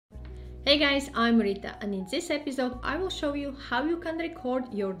Hey guys, I'm Rita, and in this episode I will show you how you can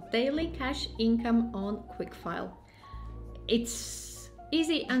record your daily cash income on QuickFile. It's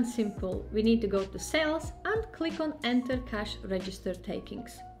easy and simple. We need to go to Sales and click on Enter Cash Register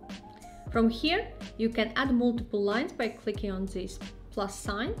Takings. From here you can add multiple lines by clicking on these plus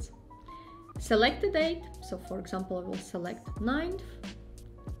signs. Select the date, so for example I will select 9th,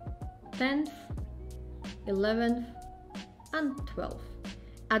 10th, 11th and 12th.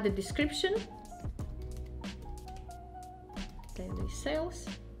 Add a description, daily sales,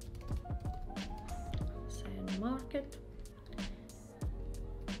 salon market,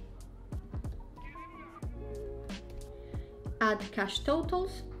 add cash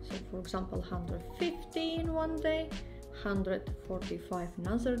totals, so for example 150 in one day, 145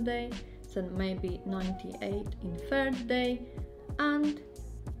 another day, then maybe 98 in third day and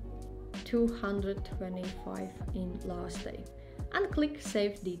 225 in last day. And click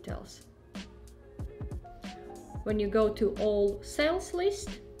Save Details. When you go to All Sales List,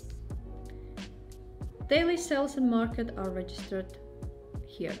 daily sales and market are registered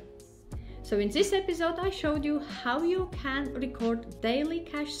here. So in this episode I showed you how you can record daily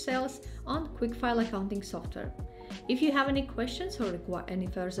cash sales on QuickFile accounting software. If you have any questions or require any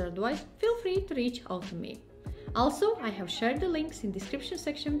further advice, feel free to reach out to me. Also, I have shared the links in the description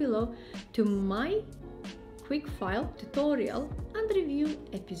section below to my QuickFile tutorial and review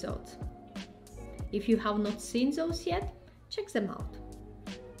episodes. If you have not seen those yet, check them out.